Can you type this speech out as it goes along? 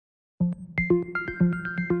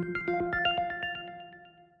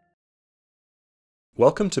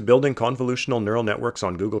Welcome to Building Convolutional Neural Networks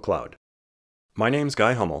on Google Cloud. My name's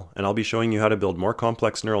Guy Hummel, and I'll be showing you how to build more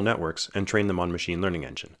complex neural networks and train them on machine learning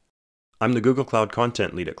engine. I'm the Google Cloud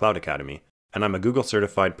Content Lead at Cloud Academy, and I'm a Google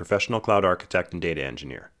Certified Professional Cloud Architect and Data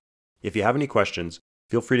Engineer. If you have any questions,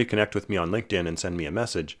 feel free to connect with me on LinkedIn and send me a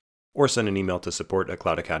message, or send an email to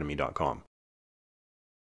support@cloudacademy.com.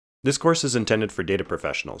 This course is intended for data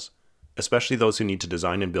professionals, especially those who need to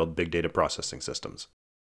design and build big data processing systems.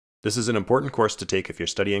 This is an important course to take if you're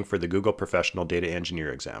studying for the Google Professional Data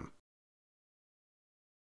Engineer exam.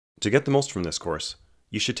 To get the most from this course,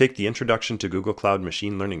 you should take the Introduction to Google Cloud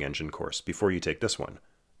Machine Learning Engine course before you take this one,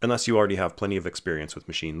 unless you already have plenty of experience with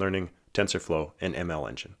machine learning, TensorFlow, and ML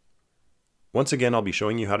Engine. Once again, I'll be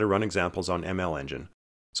showing you how to run examples on ML Engine,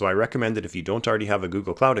 so I recommend that if you don't already have a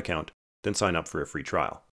Google Cloud account, then sign up for a free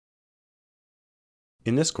trial.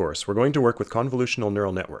 In this course, we're going to work with convolutional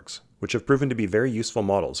neural networks, which have proven to be very useful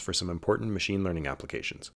models for some important machine learning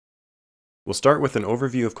applications. We'll start with an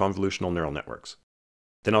overview of convolutional neural networks.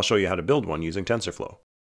 Then I'll show you how to build one using TensorFlow.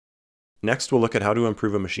 Next, we'll look at how to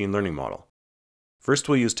improve a machine learning model. First,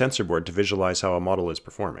 we'll use TensorBoard to visualize how a model is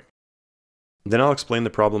performing. Then I'll explain the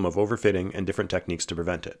problem of overfitting and different techniques to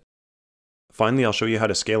prevent it. Finally, I'll show you how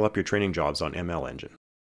to scale up your training jobs on ML Engine.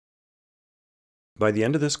 By the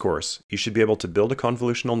end of this course, you should be able to build a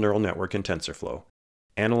convolutional neural network in TensorFlow,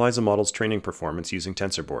 analyze a model's training performance using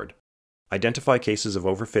TensorBoard, identify cases of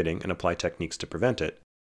overfitting and apply techniques to prevent it,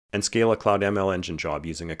 and scale a Cloud ML Engine job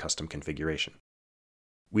using a custom configuration.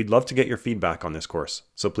 We'd love to get your feedback on this course,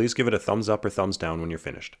 so please give it a thumbs up or thumbs down when you're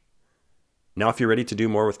finished. Now if you're ready to do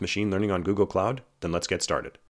more with machine learning on Google Cloud, then let's get started.